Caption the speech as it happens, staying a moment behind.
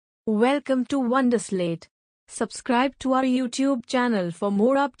Welcome to Wonderslate. Subscribe to our YouTube channel for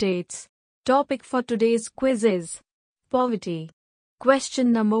more updates. Topic for today's quiz is poverty.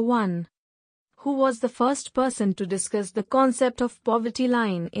 Question number 1. Who was the first person to discuss the concept of poverty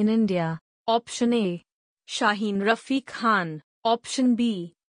line in India? Option A. Shaheen Rafiq Khan. Option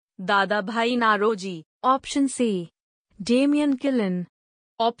B. Dadabhai Naoroji. Option C. Damian Killen.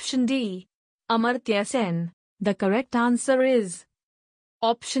 Option D. Amartya Sen. The correct answer is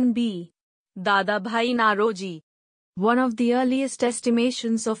Option B. Dadabhai Naoroji. One of the earliest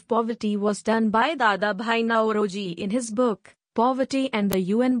estimations of poverty was done by Dadabhai Naoroji in his book, Poverty and the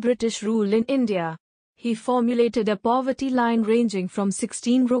UN British Rule in India. He formulated a poverty line ranging from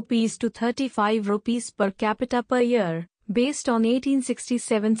 16 rupees to 35 rupees per capita per year, based on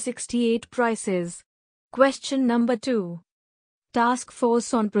 1867-68 prices. Question number 2. Task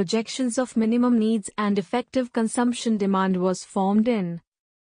Force on Projections of Minimum Needs and Effective Consumption Demand was formed in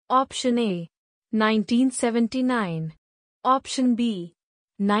Option A. 1979. Option B.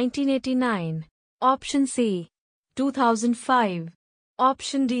 1989. Option C. 2005.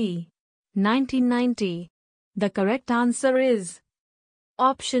 Option D. 1990. The correct answer is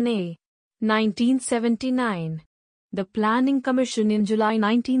Option A. 1979. The Planning Commission in July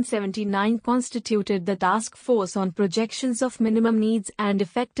 1979 constituted the Task Force on Projections of Minimum Needs and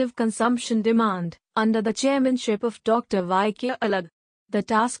Effective Consumption Demand, under the chairmanship of Dr. Y.K. Alag. The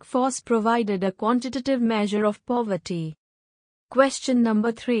task force provided a quantitative measure of poverty. Question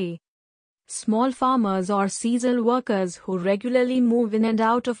number 3. Small farmers or seasonal workers who regularly move in and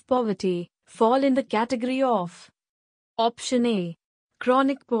out of poverty fall in the category of Option A.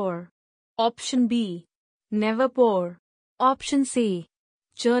 Chronic poor. Option B. Never poor. Option C.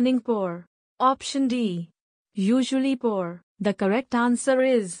 Churning poor. Option D. Usually poor. The correct answer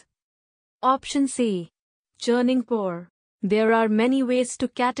is Option C. Churning poor. There are many ways to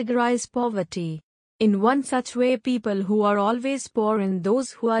categorize poverty. In one such way, people who are always poor and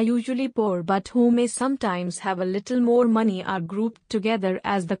those who are usually poor but who may sometimes have a little more money are grouped together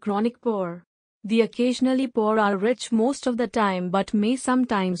as the chronic poor. The occasionally poor are rich most of the time but may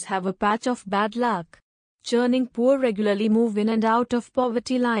sometimes have a patch of bad luck. Churning poor regularly move in and out of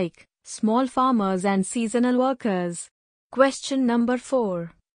poverty like small farmers and seasonal workers. Question number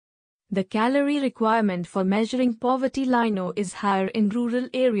 4. The calorie requirement for measuring poverty lino is higher in rural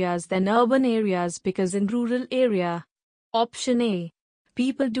areas than urban areas because in rural area, Option A.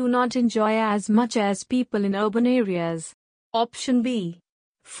 People do not enjoy as much as people in urban areas. Option B.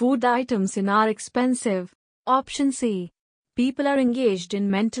 Food items are expensive. Option C. People are engaged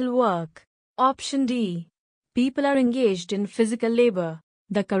in mental work. Option D. People are engaged in physical labor.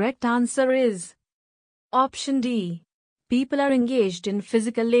 The correct answer is Option D. People are engaged in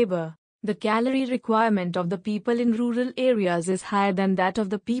physical labor. The calorie requirement of the people in rural areas is higher than that of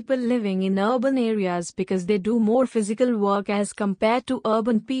the people living in urban areas because they do more physical work as compared to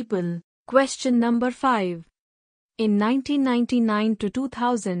urban people. Question number 5. In 1999 to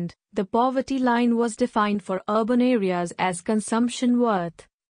 2000, the poverty line was defined for urban areas as consumption worth.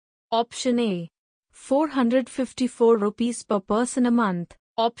 Option A. 454 rupees per person a month.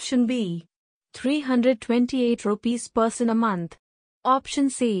 Option B. 328 rupees per person a month.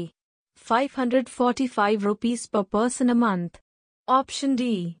 Option C. 545 rupees per person a month. Option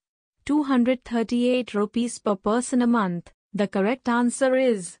D. 238 rupees per person a month. The correct answer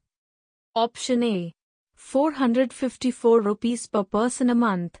is Option A. 454 rupees per person a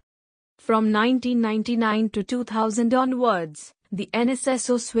month. From 1999 to 2000 onwards, the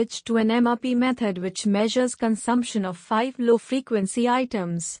NSSO switched to an MRP method which measures consumption of 5 low-frequency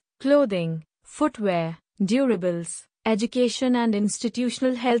items: clothing, footwear, durables, education and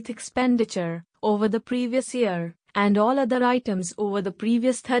institutional health expenditure, over the previous year, and all other items over the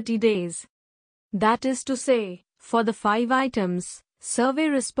previous 30 days. That is to say, for the 5 items, survey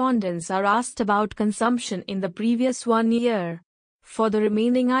respondents are asked about consumption in the previous 1 year. For the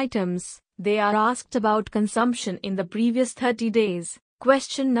remaining items, they are asked about consumption in the previous 30 days.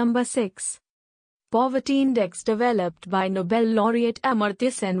 Question number 6. Poverty index developed by Nobel Laureate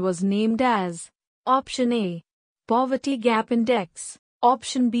Amartya Sen was named as Option A. Poverty Gap Index.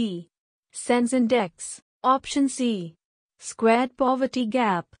 Option B. Sen's Index. Option C. Squared Poverty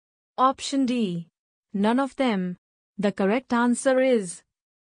Gap. Option D. None of them. The correct answer is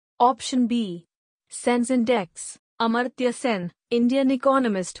Option B. Sen's Index. Amartya Sen, Indian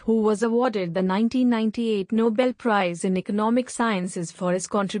economist who was awarded the 1998 Nobel Prize in Economic Sciences for his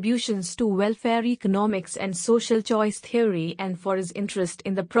contributions to welfare economics and social choice theory and for his interest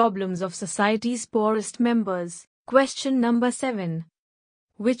in the problems of society's poorest members. Question number 7.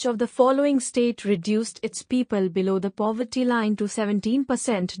 Which of the following state reduced its people below the poverty line to 17%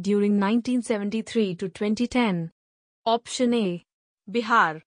 during 1973 to 2010? Option A.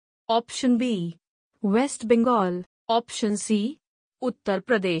 Bihar. Option B. West Bengal. Option C. Uttar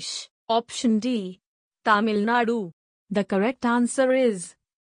Pradesh. Option D. Tamil Nadu. The correct answer is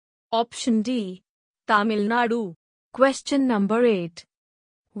Option D. Tamil Nadu. Question number 8.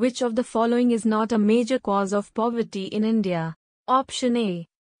 Which of the following is not a major cause of poverty in India? Option A.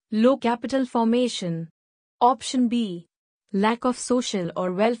 Low capital formation. Option B. Lack of social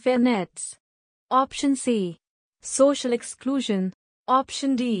or welfare nets. Option C. Social exclusion.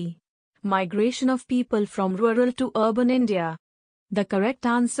 Option D. Migration of people from rural to urban India. The correct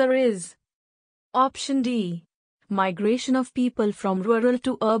answer is Option D. Migration of people from rural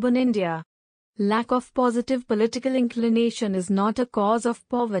to urban India. Lack of positive political inclination is not a cause of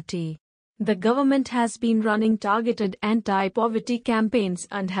poverty. The government has been running targeted anti-poverty campaigns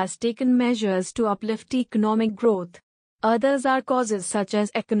and has taken measures to uplift economic growth. Others are causes such as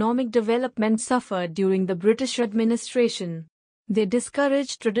economic development suffered during the British administration. They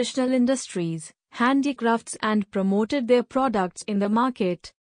discouraged traditional industries, handicrafts and promoted their products in the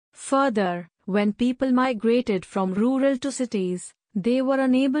market. Further, when people migrated from rural to cities, they were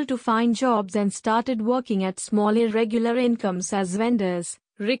unable to find jobs and started working at small irregular incomes as vendors,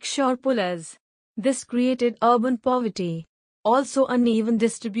 rickshaw pullers. This created urban poverty. Also, uneven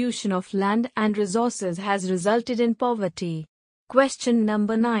distribution of land and resources has resulted in poverty. Question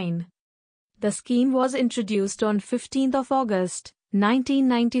number 9. The scheme was introduced on 15th of August,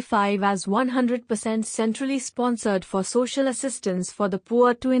 1995 as 100% centrally sponsored for social assistance for the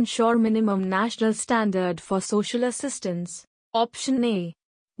poor to ensure minimum national standard for social assistance. Option A.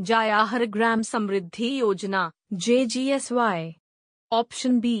 Jayahar Gram Samriddhi Yojana, JGSY.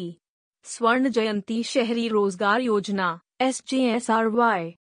 Option B. Swarna Jayanti Shehri Rozgar Yojana,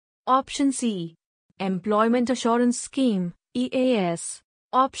 SJSRY. Option C. Employment Assurance Scheme, EAS.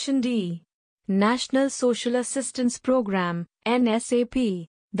 Option D. National Social Assistance Program, NSAP.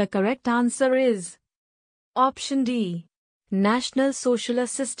 The correct answer is Option D. National Social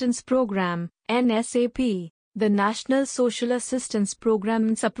Assistance Program, NSAP. The National Social Assistance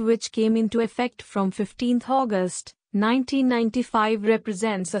Program NSAP, which came into effect from 15th August, 1995,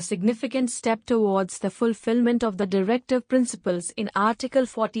 represents a significant step towards the fulfillment of the directive principles in Article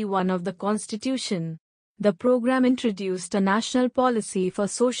 41 of the Constitution. The program introduced a national policy for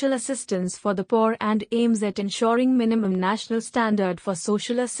social assistance for the poor and aims at ensuring minimum national standard for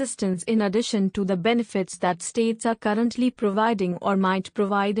social assistance in addition to the benefits that states are currently providing or might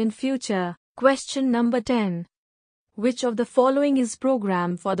provide in future. Question number 10. Which of the following is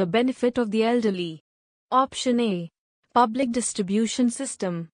program for the benefit of the elderly? Option A. Public Distribution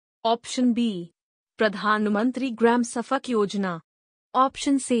System. Option B. Pradhan Mantri Gram Safak Yojana.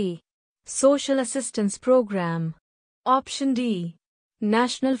 Option C. Social Assistance Program. Option D.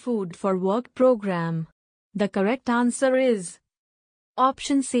 National Food for Work Program. The correct answer is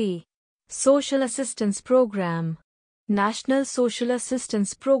Option C. Social Assistance Program. National Social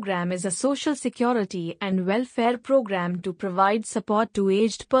Assistance Program is a social security and welfare program to provide support to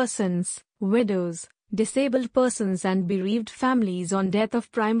aged persons, widows, disabled persons and bereaved families on death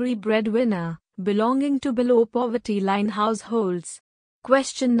of primary breadwinner, belonging to below poverty line households.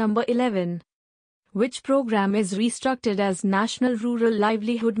 Question number 11. Which program is restructured as National Rural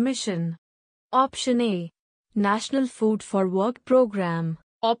Livelihood Mission? Option A. National Food for Work Program.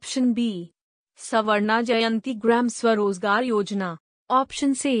 Option B. Savarna Jayanti Gram Swarozgar Yojana.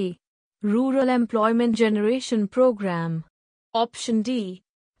 Option C. Rural Employment Generation Program. Option D.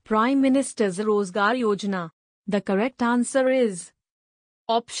 Prime Minister's Rozgar Yojana. The correct answer is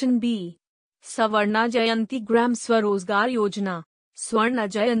Option B. Savarna Jayanti Gram Swarozgar Yojana. Swarna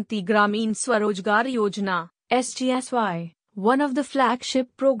Jayanti Gramin Swarojgar Yojana, SGSY. One of the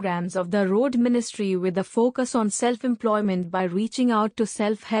flagship programs of the Road Ministry with a focus on self-employment by reaching out to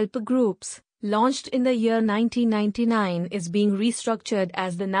self-help groups, launched in the year 1999, is being restructured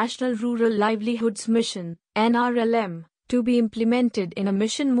as the National Rural Livelihoods Mission, NRLM, to be implemented in a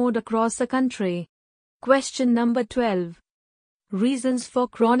mission mode across the country. Question number 12. Reasons for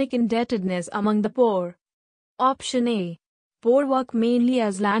chronic indebtedness among the poor. Option A. Poor work mainly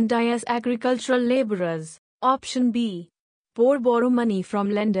as land as agricultural laborers. Option B. Poor borrow money from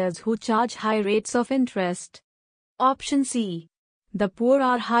lenders who charge high rates of interest. Option C. The poor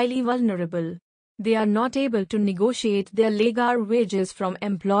are highly vulnerable. They are not able to negotiate their legal wages from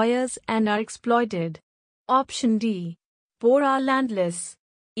employers and are exploited. Option D. Poor are landless.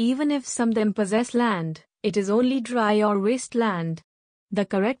 Even if some of them possess land, it is only dry or wasteland. The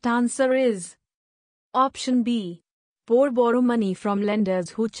correct answer is Option B. poor borrow money from lenders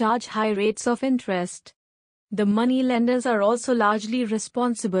who charge high rates of interest. The money lenders are also largely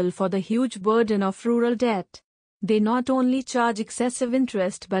responsible for the huge burden of rural debt. They not only charge excessive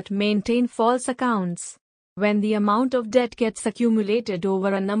interest but maintain false accounts. When the amount of debt gets accumulated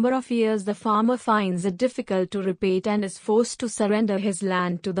over a number of years, the farmer finds it difficult to repay it and is forced to surrender his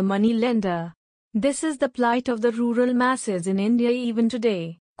land to the money lender. This is the plight of the rural masses in India even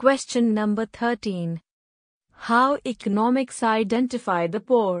today. Question number 13. How economics identify the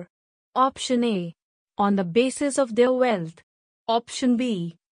poor? Option A. On the basis of their wealth. Option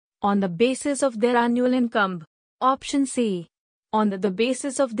B. On the basis of their annual income. Option C. On the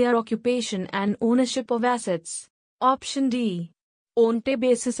basis of their occupation and ownership of assets. Option D. On the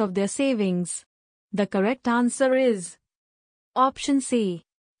basis of their savings. The correct answer is Option C.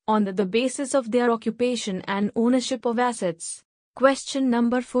 On the basis of their occupation and ownership of assets. Question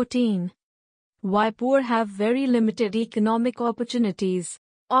number 14. Why poor have very limited economic opportunities?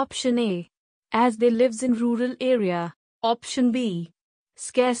 Option A. As they lives in rural area. Option B.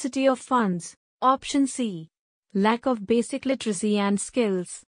 Scarcity of funds. Option C. Lack of basic literacy and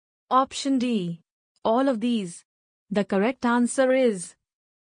skills. Option D. All of these. The correct answer is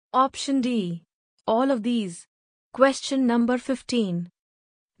Option D. All of these. Question number 15.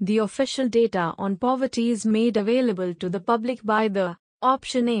 The official data on poverty is made available to the public by the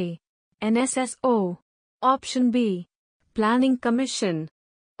Option A. NSSO. Option B. Planning Commission.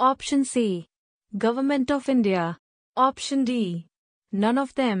 Option C. Government of India. Option D. None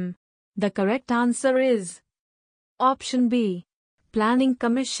of them. The correct answer is Option B. Planning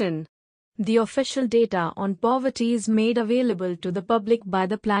Commission. The official data on poverty is made available to the public by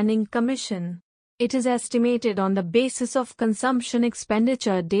the Planning Commission. It is estimated on the basis of consumption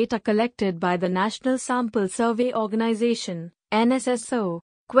expenditure data collected by the National Sample Survey Organization, NSSO.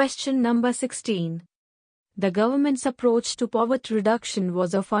 Question number 16. The government's approach to poverty reduction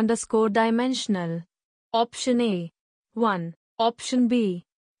was of _dimensional. Option A. 1. Option B.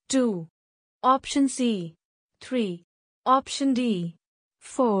 2. Option C. 3. Option D.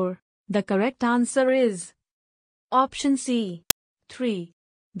 4. The correct answer is Option C. 3.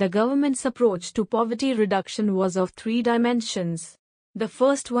 The government's approach to poverty reduction was of 3 dimensions. The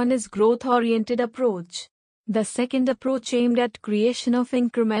first one is growth-oriented approach. The second approach aimed at creation of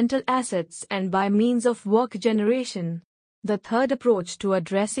incremental assets and by means of work generation. The third approach to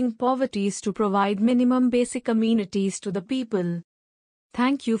addressing poverty is to provide minimum basic amenities to the people.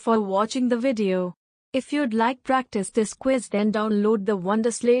 Thank you for watching the video. If you'd like practice this quiz, then download the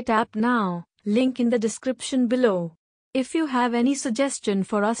Wonderslate app now. Link in the description below. If you have any suggestion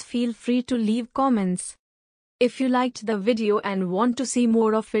for us, feel free to leave comments. If you liked the video and want to see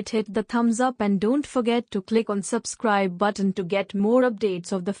more of it, hit the thumbs up and don't forget to click on subscribe button to get more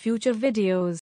updates of the future videos.